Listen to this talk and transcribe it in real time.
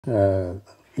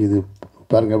இது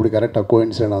பாருங்கள் எப்படி கரெக்டாக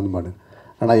கோயின்சிடென்ட் வந்து மாட்டேன்.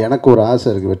 ஆனால் எனக்கு ஒரு ஆசை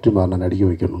இருக்குது, வெற்றிமாறனை நடிக்க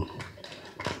வைக்கணும்.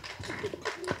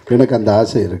 எனக்கு அந்த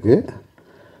ஆசை இருக்குது.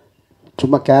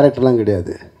 சும்மா கேரக்டர்லாம்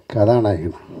கிடையாது,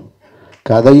 கதாநாயகன்,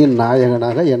 கதையின்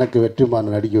நாயகனாக எனக்கு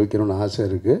வெற்றிமாறனை நடிக்க வைக்கணும்னு ஆசை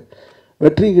இருக்குது.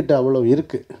 வெற்றிக்கிட்ட அவ்வளோ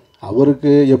இருக்குது.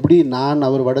 அவருக்கு எப்படி நான்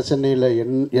அவர் வட சென்னையில்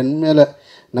என் மேலே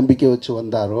நம்பிக்கை வச்சு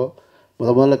வந்தாரோ,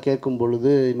 முதல்ல கேட்கும்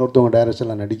பொழுது இன்னொருத்தவங்க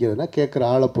டைரக்ஷனில் நடிக்கிறதுனா கேட்குற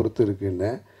ஆளை பொறுத்து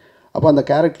இருக்குன்னு. அப்போ அந்த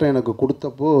கேரக்டரை எனக்கு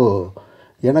கொடுத்தப்போ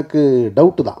எனக்கு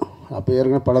டவுட்டு தான். அப்போ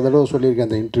ஏற்கனவே பல தடவை சொல்லியிருக்கேன்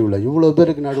அந்த இன்டர்வியூவில், இவ்வளோ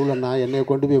பேருக்கு நடுவில் நான் என்னை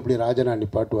கொண்டு போய் எப்படி ராஜனா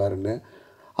நிப்பாட்டுவாருன்னு.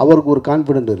 அவருக்கு ஒரு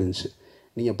கான்ஃபிடென்ட் இருந்துச்சு.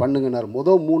 நீங்கள் பண்ணுங்கன்னார்.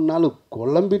 முதல் 3 நாள்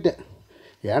குழம்பிட்டேன்,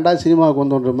 ஏன்டா சினிமாவுக்கு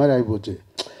வந்தோன்ற மாதிரி ஆகிப்போச்சு.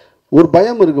 ஒரு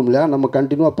பயம் இருக்கும் இல்லையா, நம்ம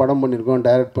கண்டினியூவாக படம் பண்ணியிருக்கோம்,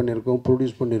 டைரக்ட் பண்ணியிருக்கோம்,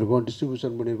 ப்ரொடியூஸ் பண்ணியிருக்கோம்,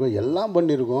 டிஸ்ட்ரிபியூஷன் பண்ணியிருக்கோம், எல்லாம்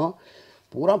பண்ணியிருக்கோம்.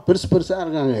 பூரா பெருசு பெருசாக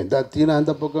இருக்காங்க. இந்த தீனா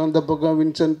அந்த பக்கம், இந்த பக்கம்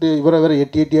வின்சென்ட்டு, இவரை வேறு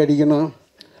எட்டி எட்டி அடிக்கணும்.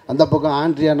 அந்த பக்கம்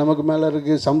ஆண்ட்ரியா நமக்கு மேலே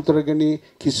இருக்குது, சமுத்திரகனி,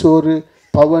 கிஷோர்,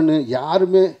 பவன்,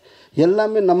 யாருமே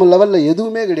எல்லாமே நம்ம லெவலில்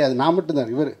எதுவுமே கிடையாது. நான்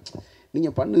மட்டும்தான். இவர்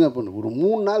நீங்கள் பண்ணுங்க ஒரு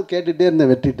 3 நாள் கேட்டுகிட்டே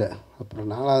இருந்தேன் வெற்றிட்டேன். அப்புறம்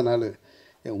 4வது நாள்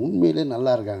உண்மையிலே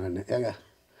நல்லா இருக்காங்கன்னு, ஏங்க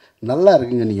நல்லா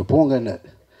இருக்குங்க நீங்கள் போங்கன்னு.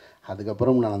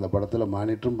 அதுக்கப்புறம் நான் அந்த படத்தில்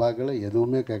மானிட்டரும் பார்க்கல,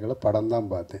 எதுவுமே கேட்கல, படம்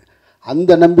தான் பார்த்தேன்.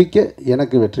 அந்த நம்பிக்கை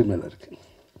எனக்கு வெற்றி மேலே இருக்குது.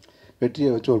 வெற்றியை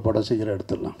வச்சு ஒரு படம் சீக்கிரம்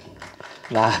எடுத்துடலாம்.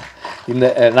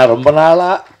 நான் ரொம்ப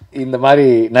நாளாக இந்த மாதிரி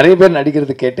நிறைய பேர்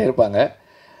நடிக்கிறது கேட்டே இருப்பாங்க.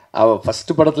 அவள்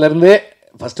ஃபஸ்ட்டு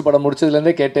படம்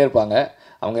முடிச்சதுலேருந்தே கேட்டே இருப்பாங்க.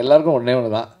 அவங்க எல்லாருக்கும் ஒன்றே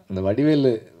ஒன்று தான், இந்த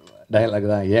வடிவேலு டயலாக்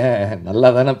தான், ஏன் நல்லா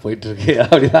தானே போயிட்டுருக்கு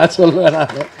அப்படி தான் சொல்லுவேன்.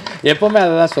 நான் எப்போவுமே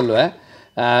அதை தான் சொல்லுவேன்.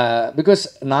 பிகாஸ்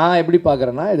நான் எப்படி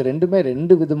பார்க்குறேன்னா, இது ரெண்டுமே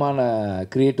 2 விதமான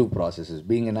creative processes.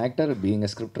 Being an actor, being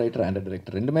a script writer and a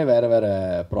director, ரெண்டுமே வேறு வேறு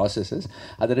ப்ராசஸஸ்.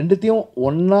 அது ரெண்டுத்தையும்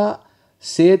ஒன்றா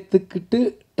சேர்த்துக்கிட்டு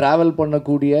ட்ராவல்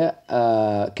பண்ணக்கூடிய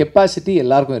கெப்பாசிட்டி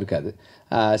எல்லாருக்கும் இருக்காது.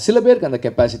 சில பேருக்கு அந்த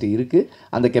கெப்பாசிட்டி இருக்குது.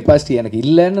 அந்த கெப்பாசிட்டி எனக்கு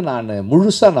இல்லைன்னு நான்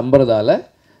முழுசாக நம்புறதால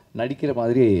நடிக்கிற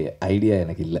மாதிரி ஐடியா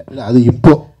எனக்கு இல்லை. இல்லை, அது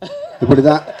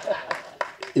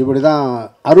இப்படி தான்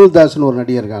அருள்தாஸ்னு ஒரு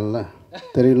நடிகர் இருக்கான்ல,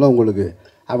 தெரியல உங்களுக்கு.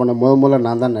 அவனை முதல்ல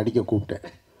நான் தான் நடிக்க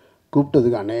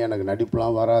கூப்பிட்டதுக்கு அண்ணே எனக்கு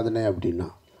நடிப்புலாம் வராதுனே அப்படின்னா.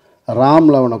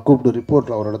 ராமில் அவனை கூப்பிட்டு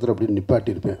ரிப்போர்ட்டில் ஒரு இடத்துல அப்படி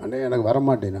நிப்பாட்டியிருப்பேன். அண்ணே எனக்கு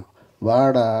வரமாட்டேனா,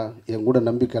 வாடா என் கூட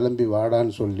நம்பி கிளம்பி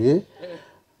வாடான்னு சொல்லி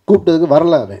கூப்பிட்டதுக்கு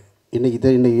வரல அவன். இன்றைக்கி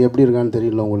எப்படி இருக்கான்னு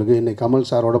தெரியல உங்களுக்கு. இன்றைக்கி கமல்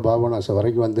சாரோட பாபநாசம்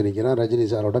வரைக்கும் வந்து நிற்கிறான், ரஜினி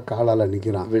சாரோட காலால்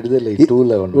நிற்கிறான். விடுதலை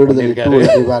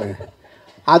 2 பாருங்க.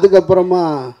 அதுக்கப்புறமா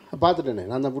பார்த்துட்டேனே,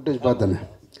 நான் அந்த ஃபுட்டேஜ் பார்த்தேனே.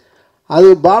 அது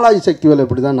பாலாஜி சக்திவேல்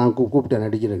இப்படி தான் நான் கூப்பிட்டேன்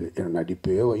நடிக்கிறதுக்கு. என்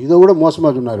நடிப்பு இதை விட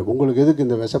மோசமாக சொன்னார். உங்களுக்கு எதுக்கு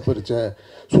இந்த விஷப்பரிச்சை,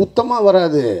 சுத்தமாக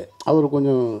வராது. அவர்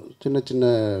கொஞ்சம் சின்ன சின்ன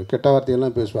கெட்ட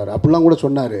வார்த்தையெல்லாம் பேசுவார். அப்படிலாம் கூட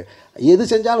சொன்னார். எது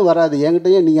செஞ்சாலும் வராது,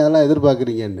 என்கிட்டயே நீங்கள் அதெல்லாம்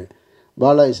எதிர்பார்க்குறீங்கன்னு.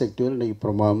 பாலாஜி சக்திவேல் இன்றைக்கி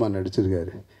பிரமாதமாக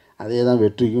நடிச்சிருக்காரு. அதே தான்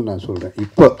வெற்றிக்கும் நான் சொல்கிறேன்.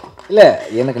 இப்போ இல்லை,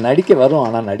 எனக்கு நடிக்க வரும்,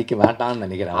 ஆனால் நடிக்க வேண்டான்னு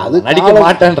நினைக்கிறேன். அது நடிக்க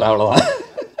மாட்டேன்ற அவ்வளோதான்.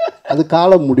 அது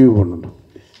காலம் முடிவு பண்ணணும்.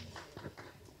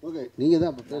 ஓகே, நீங்கள்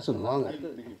தான் அப்போ பேசணும், வாங்க.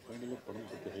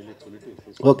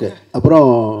 ஓகே, அப்புறம்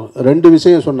 2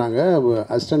 விஷயம் சொன்னாங்க.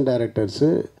 அசிஸ்டன்ட் டைரக்டர்ஸு,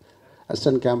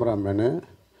 அசிஸ்டன்ட் கேமராமேனு,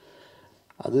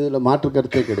 அதில் மாற்று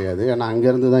கருத்தே கிடையாது. ஏன்னா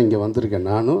அங்கேருந்து தான் இங்கே வந்திருக்கேன்.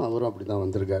 நானும் அவரும் அப்படி தான்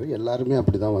வந்திருக்காரு, எல்லாருமே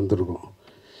அப்படி தான் வந்திருக்கோம்.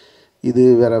 இது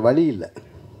வேறு வழி இல்லை.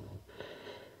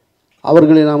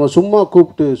 அவர்களை நாம் சும்மா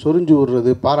கூப்பிட்டு சொரிஞ்சு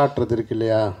விடுறது, பாராட்டுறது இருக்கு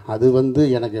இல்லையா, அது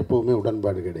எனக்கு எப்போவுமே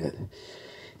உடன்பாடு கிடையாது.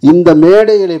 இந்த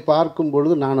மேடைகளை பார்க்கும்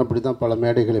பொழுது நான் அப்படி தான் பல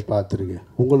மேடைகளை பார்த்துருக்கேன்.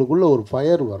 உங்களுக்குள்ளே ஒரு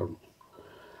ஃபயர் வரணும்,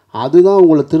 அதுதான்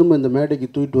உங்களை திரும்ப இந்த மேடைக்கு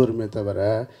தூக்கிட்டு வருமே தவிர,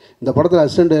 இந்த படத்தில்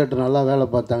அசிஸ்டன்ட் டைரக்டர் நல்லா வேலை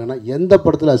பார்த்தாங்கன்னா, எந்த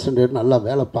படத்தில் அசிஸ்டன்ட் டைரக்டர் நல்லா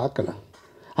வேலை பார்க்கல.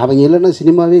 அவங்க இல்லைன்னா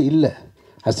சினிமாவே இல்லை.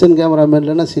 அசிஸ்டன்ட் கேமராமேன்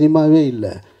இல்லைன்னா சினிமாவே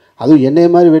இல்லை. அதுவும் என்னைய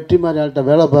மாதிரி வெற்றி மாதிரி ஆள்கிட்ட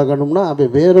வேலை பார்க்கணும்னா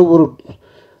அவன் வேறு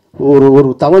ஒரு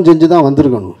தவம் செஞ்சு தான்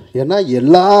வந்திருக்கணும். ஏன்னா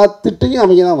எல்லாத்திட்டையும்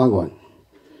அவங்க தான் வாங்குவாங்க.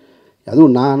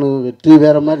 அதுவும் நான் வெற்றி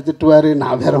வேறு மாதிரி திட்டுவார்,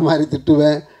 நான் வேறு மாதிரி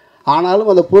திட்டுவேன்.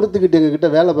 ஆனாலும் அதை பொறுத்துக்கிட்டு எங்ககிட்ட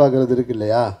வேலை பார்க்குறது இருக்கு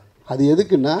இல்லையா, அது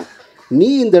எதுக்குன்னா, நீ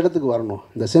இந்த இடத்துக்கு வரணும்,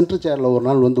 இந்த சென்ட்ரு சேரில் ஒரு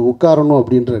நாள் வந்து உட்காரணும்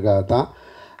அப்படின்றதுக்காக தான்.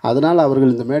 அதனால்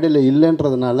அவர்கள் இந்த மேடையில்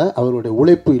இல்லைன்றதுனால அவர்களுடைய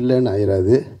உழைப்பு இல்லைன்னு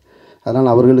ஆயிடாது.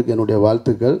 அதனால் அவர்களுக்கு என்னுடைய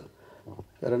வாழ்த்துக்கள்.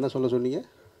 வேறு என்ன சொன்னீங்க?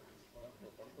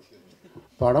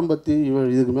 படம் பற்றி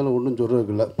இதுக்கு மேலே ஒன்றும்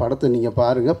சொல்கிறதுக்கு இல்லை. படத்தை நீங்கள்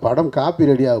பாருங்கள். படம் காப்பி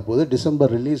ரெடியாக போகுது.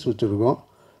 டிசம்பர் ரிலீஸ் வச்சுருக்கோம்.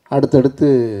 அடுத்தடுத்து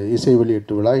இசை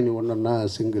வெளியீட்டு விழா, இனி ஒன்றுன்னா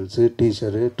சிங்கிள்ஸு,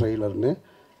 டீசரு, ட்ரெய்லர்னு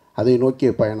அதை நோக்கிய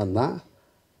பயணம்தான்.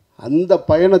 அந்த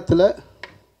பயணத்தில்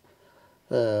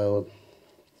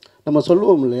நம்ம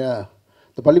சொல்லுவோம் இல்லையா,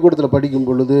 இந்த பள்ளிக்கூடத்தில் படிக்கும்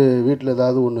பொழுது வீட்டில்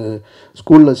ஏதாவது ஒன்று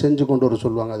ஸ்கூலில் செஞ்சு கொண்டு வர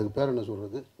சொல்லுவாங்க. அதுக்கு பேர் என்ன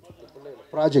சொல்கிறது,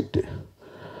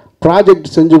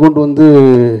 ப்ராஜெக்ட் செஞ்சு கொண்டு வந்து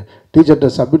டீச்சர்கிட்ட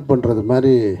சப்மிட் பண்ணுறது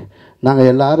மாதிரி நாங்கள்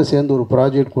எல்லோரும் சேர்ந்து ஒரு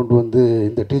ப்ராஜெக்ட் கொண்டு வந்து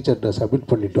இந்த டீச்சர்கிட்ட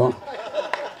சப்மிட் பண்ணிட்டோம்.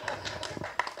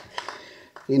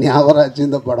 இனி அவராச்சு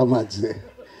இந்த படமாச்சு.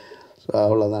 ஸோ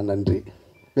அவ்வளோதான். நன்றி.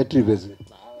 வெற்றி பேசு.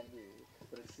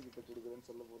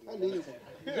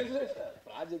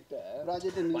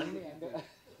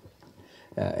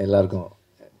 எல்லாருக்கும்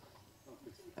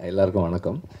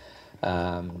வணக்கம்.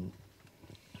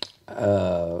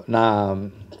 நான்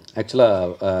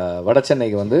ஆக்சுவலாக வட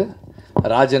சென்னைக்கு வந்து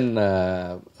ராஜன்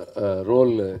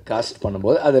ரோல் காஸ்ட்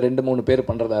பண்ணும்போது அது 2-3 பேர்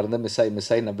பண்ணுறதா இருந்து மிஸ்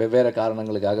ஆகி நான் வெவ்வேறு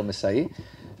காரணங்களுக்காக மிஸ் ஆகி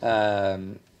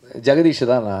ஜெகதீஷை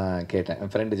தான் நான் கேட்டேன்.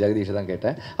 என் ஃப்ரெண்டு ஜெகதீஷை தான்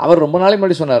கேட்டேன். அவர் ரொம்ப நாளைக்கு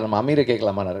முன்னாடி சொன்னார் நம்ம அமீரை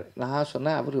கேட்கலாமான்னாரு. நான்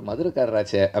சொன்னேன் அவர்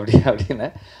மதுரைக்காரராச்சே அப்படின்னு.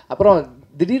 அப்புறம்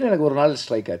திடீர்னு எனக்கு ஒரு நாள்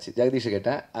ஸ்ட்ரைக் ஆச்சு. ஜெகதீஷை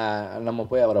கேட்டேன், நம்ம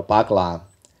போய் அவரை பார்க்கலாம்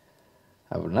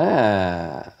அப்படின்னா.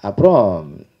 அப்புறம்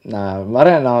நான்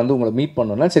வரேன், நான் வந்து உங்களை மீட்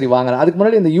பண்ணோன்னா சரி வாங்க. அதுக்கு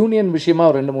முன்னாடி இந்த யூனியன் விஷயமா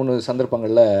ஒரு 2-3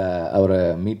 சந்தர்ப்பங்களில் அவரை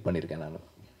மீட் பண்ணியிருக்கேன் நான்.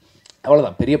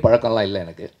 அவ்வளோதான், பெரிய பழக்கம்லாம் இல்லை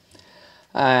எனக்கு.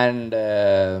 அண்ட்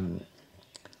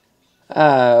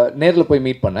நேரில் போய்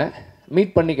மீட்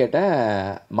பண்ணி கேட்டேன்,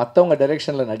 மற்றவங்க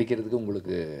டைரெக்ஷனில் நடிக்கிறதுக்கு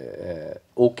உங்களுக்கு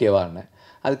ஓகேவான்னு.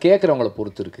 அது கேட்குறவங்கள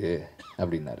பொறுத்து இருக்குது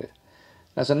அப்படின்னாரு.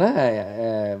 நான் சொன்னேன்,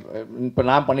 இப்போ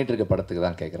நான் பண்ணிகிட்ருக்க படத்துக்கு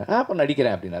தான் கேட்குறேன். அப்போ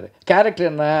நடிக்கிறேன் அப்படின்னாரு. கேரக்டர்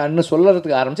என்னன்னு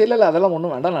சொல்கிறதுக்கு ஆரம்பிச்சு, இல்லை அதெல்லாம்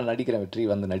ஒன்றும் வேண்டாம், நான் நடிக்கிறேன், வெற்றி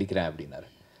வந்து நடிக்கிறேன் அப்படின்னாரு.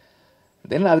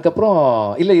 தென் அதுக்கப்புறம்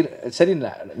இல்லை சரி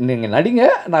நீங்கள் நடிங்க,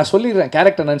 நான் சொல்லிடுறேன்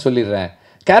கேரக்டர் என்னன்னு சொல்லிடுறேன்.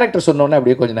 கேரக்டர் சொன்னோன்னே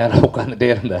அப்படியே கொஞ்சம் நேரம் உட்காந்துட்டே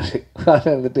இருந்தார்.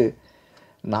 அதில் வந்துட்டு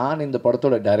நான் இந்த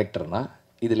படத்தோட டைரக்டர்னா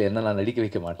இதில் என்ன நான் நடிக்க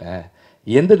வைக்க மாட்டேன்,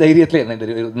 எந்த தைரியத்தில் என்ன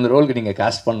இந்த ரோலுக்கு நீங்கள்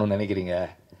காஸ்ட் பண்ணணும்னு நினைக்கிறீங்க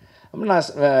நான்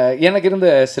எனக்கு இருந்த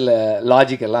சில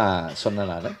லாஜிக்கெல்லாம் சொன்னேன்.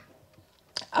 நான்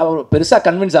அவர் பெருசாக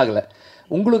கன்வின்ஸ் ஆகலை.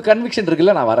 உங்களுக்கு கன்விக்ஷன்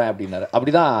இருக்குல்ல, நான் வரேன் அப்படின்னாரு.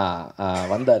 அப்படி தான்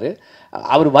வந்தார்.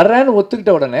 அவர் வர்றேன்னு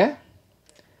ஒத்துக்கிட்ட உடனே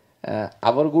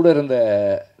அவர் கூட இருந்த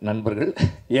நண்பர்கள்,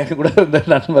 என் கூட இருந்த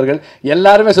நண்பர்கள்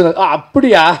எல்லாருமே சொன்னாங்க,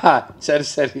 அப்படியா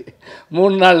சரி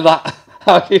 3 நாள் தான்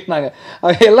அப்படின்னாங்க.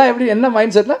 அவங்க எல்லாம் எப்படி என்ன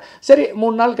மைண்ட் செட்னா, சரி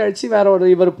 3 நாள் கழித்து வேற ஒரு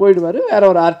இவர் போயிடுவார், வேற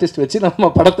ஒரு ஆர்டிஸ்ட் வச்சு நம்ம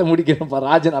படத்தை முடிக்கணும்ப்பா,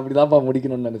 ராஜன் அப்படி தான்ப்பா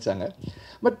முடிக்கணும்னு நினச்சாங்க.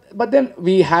 But then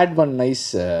we had one nice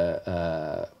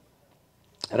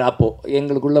ராப்போ.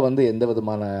 எங்களுக்குள்ளே வந்து எந்த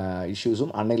விதமான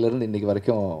இஷ்யூஸும் அன்னையிலேருந்து இன்றைக்கி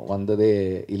வரைக்கும் வந்ததே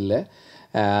இல்லை.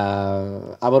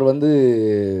 அவர் வந்து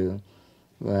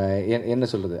என்ன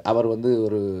சொல்கிறது, அவர் வந்து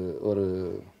ஒரு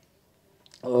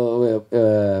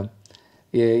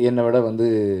என்னை விட வந்து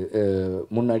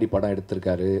முன்னாடி படம்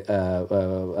எடுத்திருக்காரு.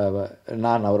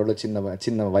 நான் அவரோட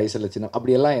சின்ன வயசில்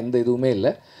அப்படியெல்லாம் எந்த இதுவுமே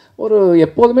இல்லை.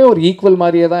 எப்போதுமே ஒரு ஈக்குவல்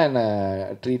மாதிரியே தான் என்னை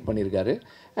ட்ரீட் பண்ணியிருக்காரு.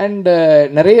 அண்டு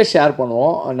நிறைய ஷேர்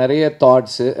பண்ணுவோம், நிறைய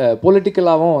தாட்ஸு,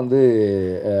 பொலிட்டிக்கலாகவும் வந்து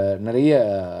நிறைய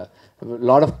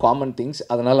லாட் ஆஃப் காமன் திங்ஸ்,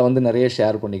 அதனால் வந்து நிறைய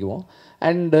ஷேர் பண்ணிக்குவோம்.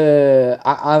 அண்டு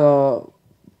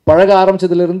பழக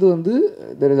ஆரம்பித்ததுலேருந்து வந்து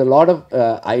there is a lot of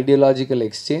ideological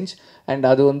exchange. And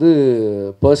அது வந்து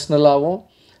பர்சனலாகவும்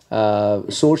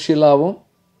சோஷியலாகவும்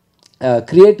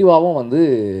க்ரியேட்டிவாகவும் வந்து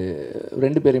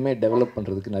 2 பேருமே டெவலப்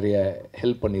பண்ணுறதுக்கு நிறைய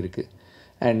ஹெல்ப் பண்ணியிருக்கு.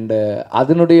 அண்டு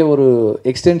அதனுடைய ஒரு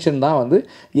எக்ஸ்டென்ஷன் தான் வந்து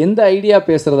எந்த ஐடியா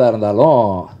பேசுகிறதா இருந்தாலும்,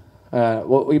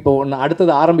 இப்போ ஒன்று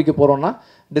அடுத்தது ஆரம்பிக்க போகிறோன்னா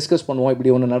டிஸ்கஸ் பண்ணுவோம்,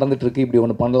 இப்படி ஒன்று நடந்துகிட்ருக்கு, இப்படி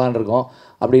ஒன்று பண்ணலான் இருக்கோம்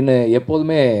அப்படின்னு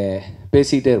எப்போதுமே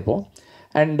பேசிக்கிட்டே இருப்போம்.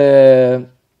 அண்டு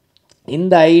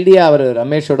இந்த ஐடியா அவர்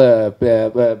ரமேஷ்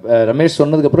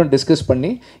சொன்னதுக்கப்புறம் டிஸ்கஸ்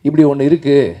பண்ணி இப்படி ஒன்று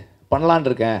இருக்குது பண்ணலான்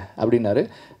இருக்கேன் அப்படின்னாரு.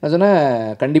 நான் சொன்னேன்,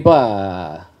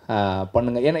 கண்டிப்பாக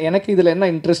பண்ணுங்கள். எனக்கு இதில் என்ன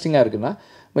இன்ட்ரெஸ்டிங்காக இருக்குன்னா,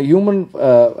 ஹியூமன்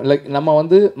லைக் நம்ம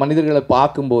வந்து மனிதர்களை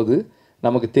பார்க்கும்போது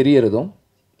நமக்கு தெரியறதும்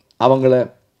அவங்கள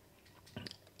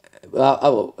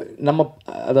நம்ம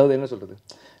அதாவது என்ன சொல்கிறது,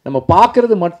 நம்ம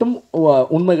பார்க்குறது மட்டும்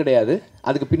உண்மை கிடையாது,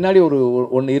 அதுக்கு பின்னாடி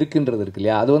ஒன்று இருக்குன்றது இருக்கு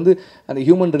இல்லையா. அது வந்து அந்த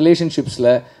ஹியூமன்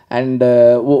ரிலேஷன்ஷிப்ஸில் அண்டு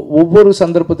ஒவ்வொரு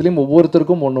சந்தர்ப்பத்துலேயும்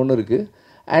ஒவ்வொருத்தருக்கும் ஒன்று இருக்குது.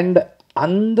 அண்ட்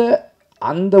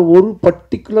அந்த ஒரு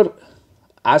particular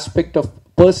aspect of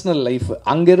personal life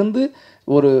அங்கேருந்து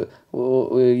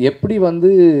எப்படி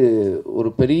வந்து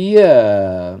ஒரு பெரிய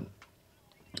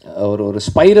ஒரு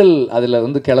ஸ்பைரல் அதில்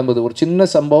வந்து கிளம்புது. ஒரு சின்ன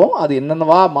சம்பவம் அது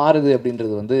என்னென்னவா மாறுது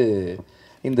அப்படின்றது வந்து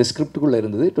இந்த ஸ்கிரிப்டுக்குள்ளே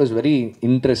இருந்தது. It was very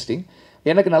interesting.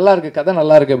 எனக்கு நல்லா இருக்குது, கதை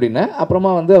நல்லா இருக்குது அப்படின்னு.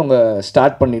 அப்புறமா வந்து அவங்க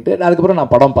ஸ்டார்ட் பண்ணிவிட்டு அதுக்கப்புறம்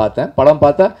நான் படம்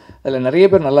பார்த்தா அதில் நிறைய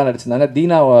பேர் நல்லா நடிச்சிருந்தாங்க.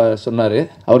 தீனா சொன்னார்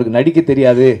அவருக்கு நடிக்க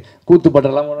தெரியாது, கூத்து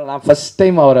பட்டெல்லாம். நான் ஃபஸ்ட்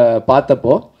டைம் அவரை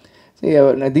பார்த்தப்போ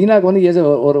தீனாவுக்கு வந்து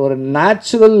ஒரு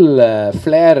நேச்சுரல்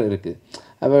ஃப்ளேர் இருக்குது,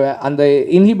 அந்த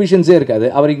இன்ஹிபிஷன்ஸே இருக்காது.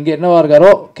 அவர் இங்கே என்னவா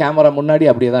இருக்காரோ கேமரா முன்னாடி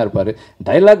அப்படியே தான் இருப்பார்.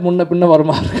 டைலாக் முன்ன பின்ன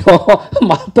வருமா இருக்கும்,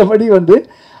 மற்றபடி வந்து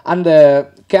அந்த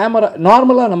கேமரா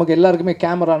நார்மலாக நமக்கு எல்லாருக்குமே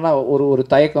கேமரானா ஒரு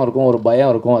தயக்கம் இருக்கும், ஒரு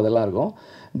பயம் இருக்கும், அதெல்லாம் இருக்கும்.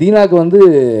 தீனாவுக்கு வந்து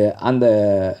அந்த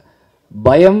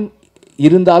பயம்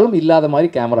இருந்தாலும் இல்லாத மாதிரி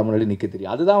கேமரா முன்னாடி நிற்க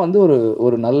தெரியும். அதுதான் வந்து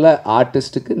ஒரு நல்ல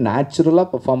ஆர்டிஸ்ட்டுக்கு நேச்சுரலாக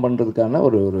பெர்ஃபார்ம் பண்ணுறதுக்கான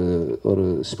ஒரு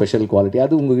ஸ்பெஷல் குவாலிட்டி.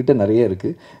 அது உங்ககிட்ட நிறைய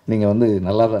இருக்குது. நீங்கள் வந்து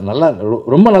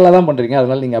ரொம்ப நல்லா தான் பண்ணுறீங்க.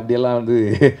 அதனால் நீங்கள் அப்படியெல்லாம் வந்து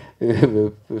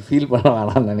ஃபீல் பண்ண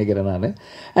வேணாம்னு நினைக்கிறேன் நான்.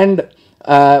 அண்ட்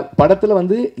படத்தில்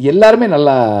வந்து எல்லாருமே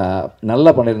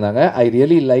நல்லா பண்ணியிருந்தாங்க. I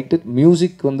really like it.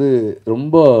 Music வந்து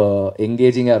ரொம்ப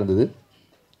என்கேஜிங்காக இருந்தது.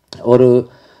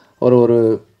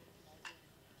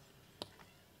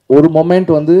 ஒரு மொமெண்ட்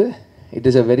வந்து it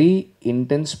is a very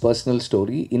intense personal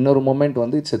story. இன்னொரு மொமெண்ட்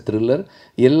வந்து இட்ஸ் எ த்ரில்லர்.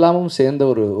 எல்லாமும் சேர்ந்த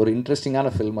ஒரு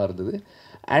இன்ட்ரெஸ்டிங்கான ஃபில்மாக இருந்தது.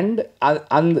 அண்ட்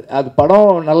அது படம்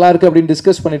நல்லா இருக்குது அப்படின்னு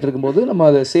டிஸ்கஸ் பண்ணிகிட்டு இருக்கும்போது நம்ம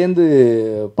அதை சேர்ந்து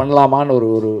பண்ணலாமான்னு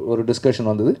ஒரு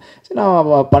டிஸ்கஷன் வந்தது. சரி,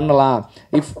 நான் பண்ணலாம்.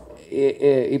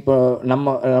 இப்போ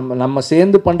நம்ம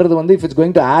சேர்ந்து பண்ணுறது வந்து if it's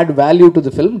going to add value to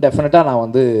the film, டெஃபினட்டாக நான்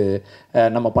வந்து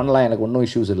நம்ம பண்ணலாம், எனக்கு ஒன்றும்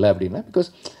இஷ்யூஸ் இல்லை அப்படின்னா.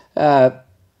 பிகாஸ்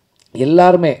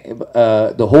எல்லாருமே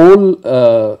the whole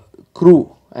crew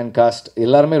and cost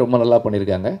எல்லாருமே ரொம்ப நல்லா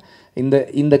பண்ணியிருக்காங்க.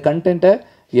 இந்த கண்டென்ட்டை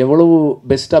எவ்வளவு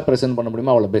பெஸ்ட்டாக ப்ரெசென்ட் பண்ண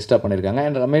முடியுமோ அவ்வளோ பெஸ்ட்டாக பண்ணியிருக்காங்க.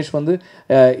 அண்ட் ரமேஷ் வந்து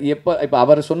இப்போ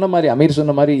அவர் சொன்ன மாதிரி, அமீர்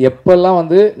சொன்ன மாதிரி, எப்போல்லாம்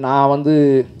வந்து நான் வந்து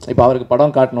இப்போ அவருக்கு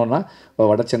படம் காட்டணுன்னா, இப்போ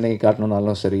வட சென்னை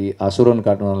காட்டணுன்னாலும் சரி, அசுரன்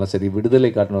காட்டணுன்னாலும் சரி, விடுதலை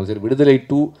காட்டணுன்னாலும் சரி, விடுதலை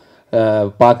 2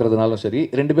 பார்க்குறதுனாலும் சரி,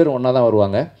 2 பேரும் ஒன்றா தான்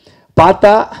வருவாங்க.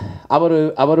 பார்த்தா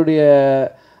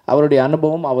அவருடைய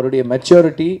அனுபவம், அவருடைய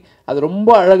மெச்சூரிட்டி, அது ரொம்ப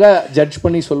அழகாக ஜட்ஜ்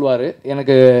பண்ணி சொல்லுவார்.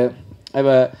 எனக்கு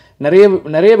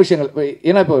நிறைய விஷயங்கள்,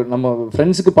 ஏன்னா இப்போ நம்ம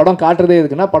ஃப்ரெண்ட்ஸுக்கு படம் காட்டுறதே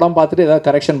எதுக்குன்னா, படம் பார்த்துட்டு ஏதாவது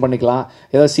கரெக்ஷன் பண்ணிக்கலாம்,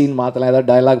 ஏதாவது சீன் மாற்றலாம், ஏதாவது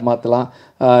டயலாக் மாற்றலாம்,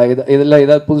 இதில்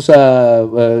ஏதாவது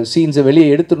புதுசாக சீன்ஸை வெளியே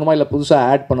எடுத்துடணுமா இல்லை புதுசாக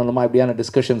ஆட் பண்ணணுமா, இப்படியான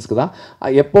டிஸ்கஷன்ஸ்க்கு தான்.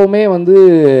 எப்போவுமே வந்து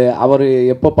அவர்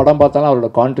எப்போ படம் பார்த்தாலும் அவரோட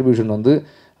கான்ட்ரிபியூஷன் வந்து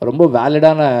ரொம்ப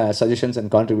வேலிடான சஜஷன்ஸ்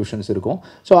அண்ட் கான்ட்ரிபியூஷன்ஸ் இருக்கும்.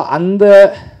 ஸோ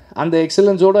அந்த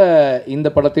எக்ஸலன்ஸோட இந்த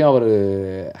படத்தையும் அவர்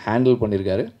ஹேண்டில்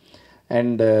பண்ணியிருக்காரு.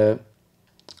 அண்ட்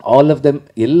ஆல் ஆஃப் தெம்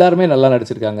எல்லாருமே நல்லா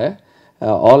நடிச்சிருக்காங்க.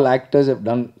 All actors have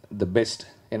done the best.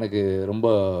 எனக்கு ரொம்ப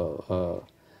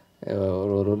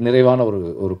ஒரு நிறைவான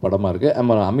ஒரு படமாக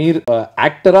இருக்குது. அமீர்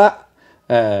ஆக்டராக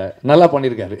நல்லா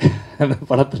பண்ணியிருக்காரு அந்த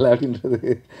படத்தில் அப்படின்றது.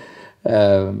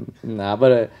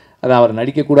 அவர்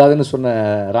நடிக்கக்கூடாதுன்னு சொன்ன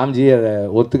ராம்ஜி அதை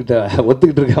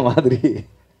ஒத்துக்கிட்டு இருக்க மாதிரி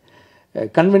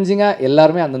கன்வின்சிங்காக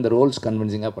எல்லாருமே அந்தந்த ரோல்ஸ்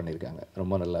கன்வின்சிங்காக பண்ணியிருக்காங்க.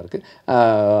 ரொம்ப நல்லாயிருக்கு.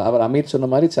 அவர் அமீர் சொன்ன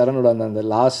மாதிரி சரணோட அந்த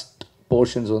லாஸ்ட்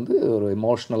போர்ஷன்ஸ் வந்து ஒரு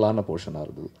எமோஷ்னலான போர்ஷனாக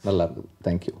இருந்தது, நல்லா இருந்தது.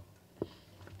 தேங்க்யூ.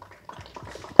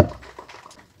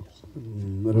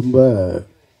 ரொம்ப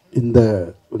இந்த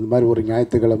மாதிரி ஒரு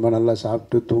ஞாயிற்றுக்கிழமை நல்லா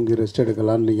சாப்பிட்டு தூங்கி ரெஸ்ட்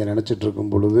எடுக்கலான்னு நீங்கள்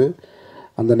நினச்சிட்ருக்கும் பொழுது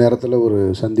அந்த நேரத்தில் ஒரு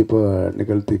சந்திப்பை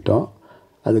நிகழ்த்திட்டோம்.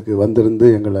 அதுக்கு வந்திருந்து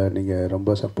எங்களை நீங்கள்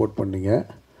ரொம்ப சப்போர்ட் பண்ணீங்க.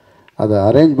 அதை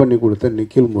அரேஞ்ச் பண்ணி கொடுத்த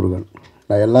நிக்கில் முருகன்.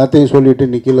 நான் எல்லாத்தையும் சொல்லிவிட்டு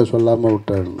நிக்கிலை சொல்லாமல்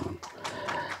விட்டேன்.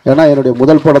 ஏன்னா என்னுடைய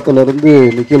முதல் படத்துலேருந்து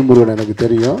நிக்கில் முருகன் எனக்கு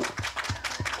தெரியும்.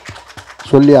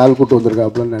 சொல்லி ஆள் கூட்டு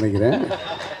வந்திருக்காப்புலன்னு நினைக்கிறேன்.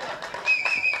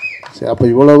 சரி, அப்போ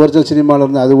இவ்வளோ வருஷம் சினிமாவில்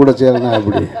இருந்து அது கூட சேரணும்.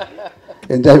 அப்படி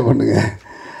என்ஜாய் பண்ணுங்கள்.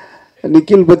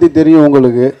 நிக்கில் பற்றி தெரியும்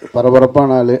உங்களுக்கு.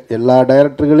 பரபரப்பான ஆள். எல்லா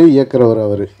டைரக்டர்களையும் இயக்குறவர்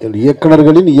அவர்,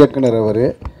 இயக்குனர்களின் இயக்குனர் அவர்.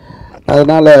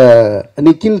 அதனால்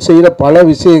நிக்கில் செய்கிற பல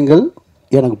விஷயங்கள்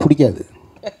எனக்கு பிடிக்காது,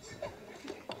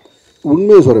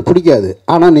 உண்மையை சொல்கிறேன், பிடிக்காது.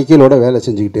 ஆனால் நிக்கிலோட வேலை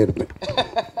செஞ்சுக்கிட்டே இருப்பேன்.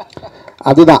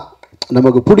 அதுதான்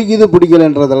நமக்கு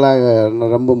பிடிக்கலைன்றதெல்லாம்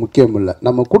ரொம்ப முக்கியம் இல்லை.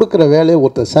 நம்ம கொடுக்குற வேலையை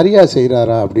ஒருத்தர் சரியாக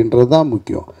செய்கிறாரா அப்படின்றது தான்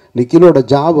முக்கியம். நிக்கிலோட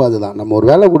ஜாப் அதுதான். நம்ம ஒரு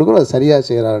வேலை கொடுக்குறோம், அதை சரியாக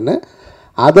செய்கிறாருன்னு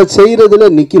அதை செய்கிறதுல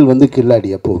நிக்கில் வந்து கில்லாடி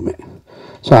எப்போவுமே.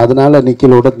 ஸோ அதனால்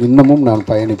நிக்கிலோட இன்னமும் நான்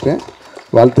பயணிப்பேன்.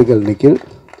 வாழ்த்துக்கள் நிக்கில்.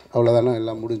 அவ்வளோதானே,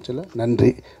 எல்லாம் முடிஞ்சல.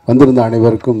 நன்றி. வந்திருந்த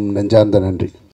அனைவருக்கும் நெஞ்சார்ந்த நன்றி.